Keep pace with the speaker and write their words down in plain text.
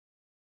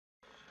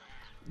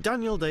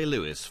Daniel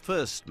Day-Lewis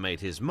first made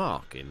his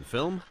mark in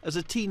film as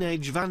a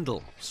teenage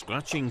vandal,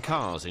 scratching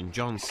cars in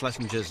John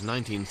Schlesinger's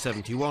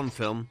 1971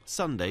 film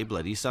Sunday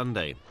Bloody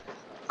Sunday.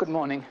 Good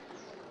morning.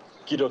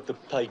 Get off the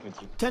pavement.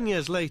 10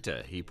 years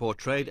later, he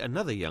portrayed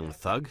another young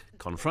thug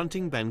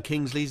confronting Ben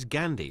Kingsley's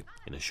Gandhi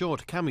in a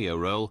short cameo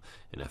role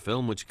in a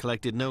film which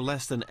collected no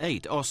less than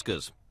 8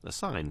 Oscars, a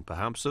sign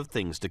perhaps of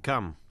things to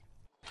come.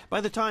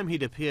 By the time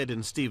he'd appeared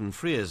in Stephen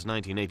Frears'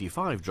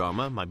 1985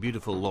 drama My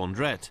Beautiful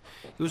Laundrette,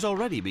 he was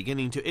already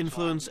beginning to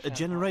influence a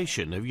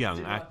generation of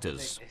young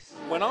actors.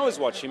 When I was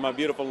watching My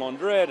Beautiful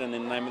Laundrette and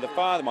In the Name of the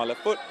Father, My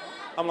Left Foot,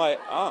 I'm like,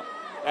 oh,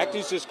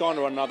 acting's just gone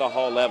to another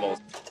whole level.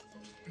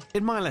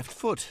 In My Left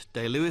Foot,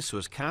 Day-Lewis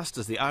was cast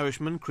as the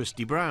Irishman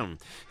Christy Brown,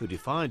 who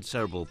defied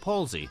cerebral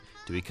palsy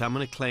to become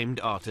an acclaimed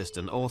artist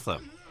and author.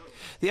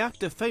 The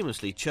actor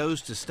famously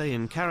chose to stay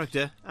in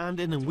character and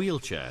in a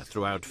wheelchair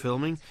throughout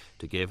filming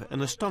to give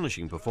an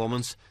astonishing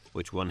performance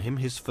which won him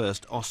his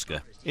first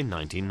Oscar in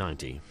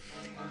 1990.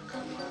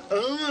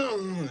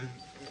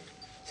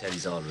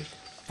 Teddy's all right.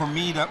 For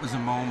me, that was a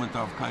moment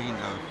of kind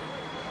of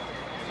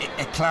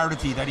a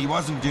clarity that he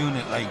wasn't doing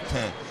it like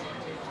to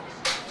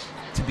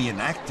be an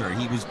actor.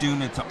 He was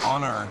doing it to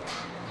honour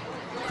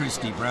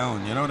Christy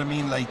Brown, you know what I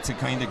mean? Like to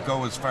kind of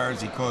go as far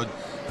as he could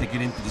to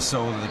get into the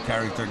soul of the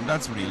character, and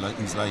that's what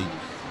he's like.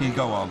 He'll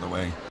go all the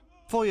way.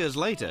 4 years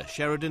later,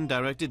 Sheridan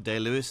directed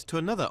Day-Lewis to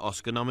another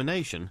Oscar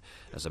nomination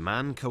as a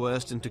man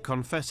coerced into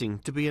confessing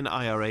to be an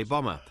IRA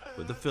bomber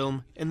with the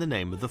film In the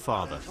Name of the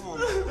Father.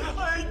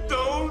 I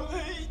don't.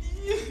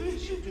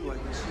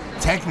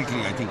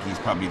 Technically, I think he's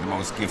probably the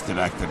most gifted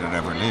actor that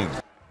ever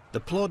lived. The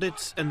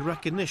plaudits and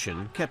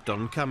recognition kept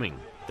on coming.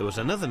 There was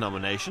another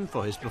nomination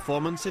for his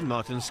performance in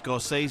Martin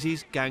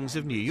Scorsese's Gangs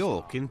of New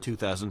York in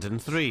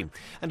 2003.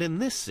 And in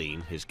this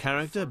scene, his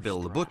character,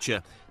 Bill the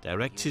Butcher,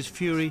 directs his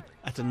fury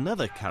at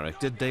another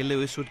character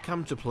Day-Lewis would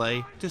come to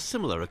play to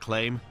similar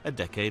acclaim a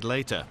decade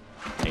later,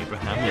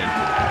 Abraham Lincoln.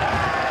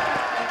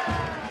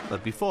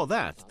 But before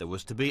that, there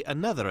was to be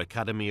another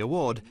Academy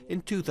Award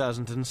in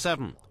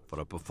 2007 for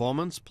a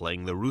performance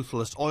playing the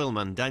ruthless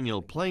oilman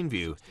Daniel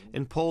Plainview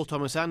in Paul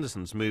Thomas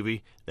Anderson's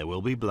movie There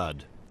Will Be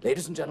Blood.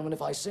 Ladies and gentlemen,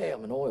 if I say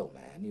I'm an oil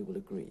man, you will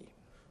agree.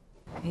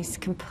 He's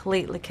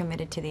completely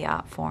committed to the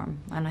art form,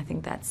 and I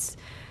think that's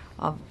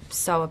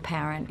so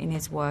apparent in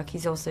his work.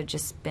 He's also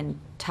just been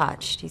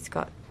touched. He's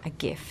got a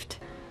gift.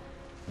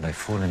 And I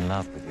fall in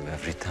love with you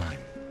every time.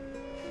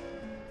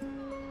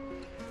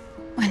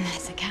 When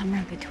there's a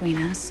camera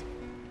between us.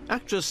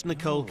 Actress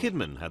Nicole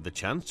Kidman had the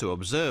chance to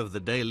observe the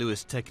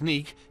Day-Lewis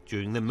technique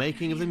during the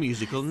making of the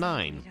musical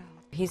Nine.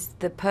 He's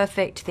the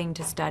perfect thing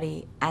to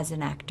study as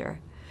an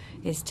actor,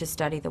 is to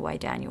study the way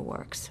Daniel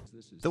works.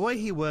 The way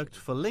he worked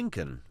for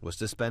Lincoln was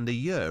to spend a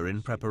year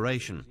in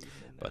preparation,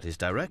 but his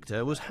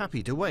director was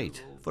happy to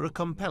wait for a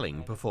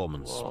compelling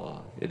performance.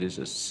 It is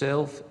a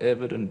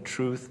self-evident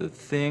truth that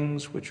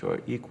things which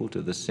are equal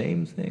to the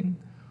same thing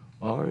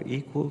are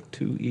equal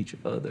to each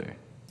other.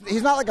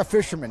 He's not like a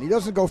fisherman. He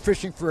doesn't go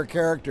fishing for a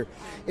character.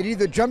 It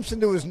either jumps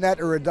into his net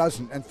or it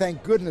doesn't, and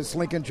thank goodness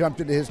Lincoln jumped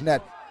into his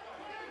net.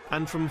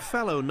 And from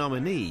fellow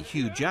nominee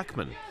Hugh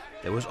Jackman,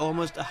 there was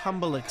almost a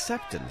humble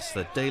acceptance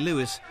that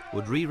Day-Lewis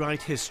would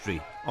rewrite history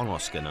on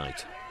Oscar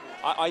night.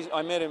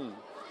 I met him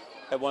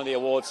at one of the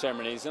award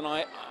ceremonies, and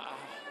I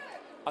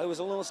was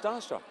a little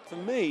starstruck. For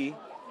me,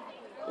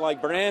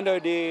 like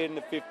Brando did in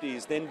the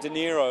 50s, then De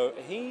Niro,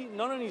 he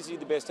not only is he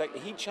the best actor,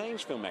 he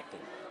changed film acting.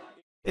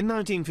 In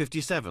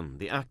 1957,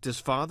 the actor's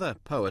father,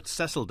 poet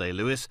Cecil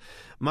Day-Lewis,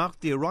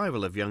 marked the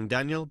arrival of young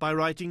Daniel by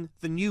writing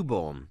The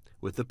Newborn,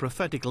 with the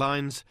prophetic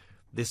lines,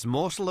 "This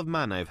morsel of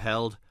man I've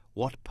held,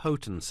 what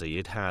potency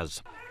it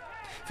has."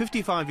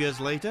 55 years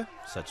later,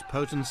 such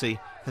potency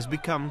has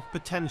become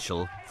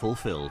potential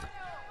fulfilled.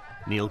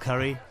 Neil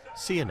Curry,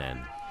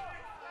 CNN.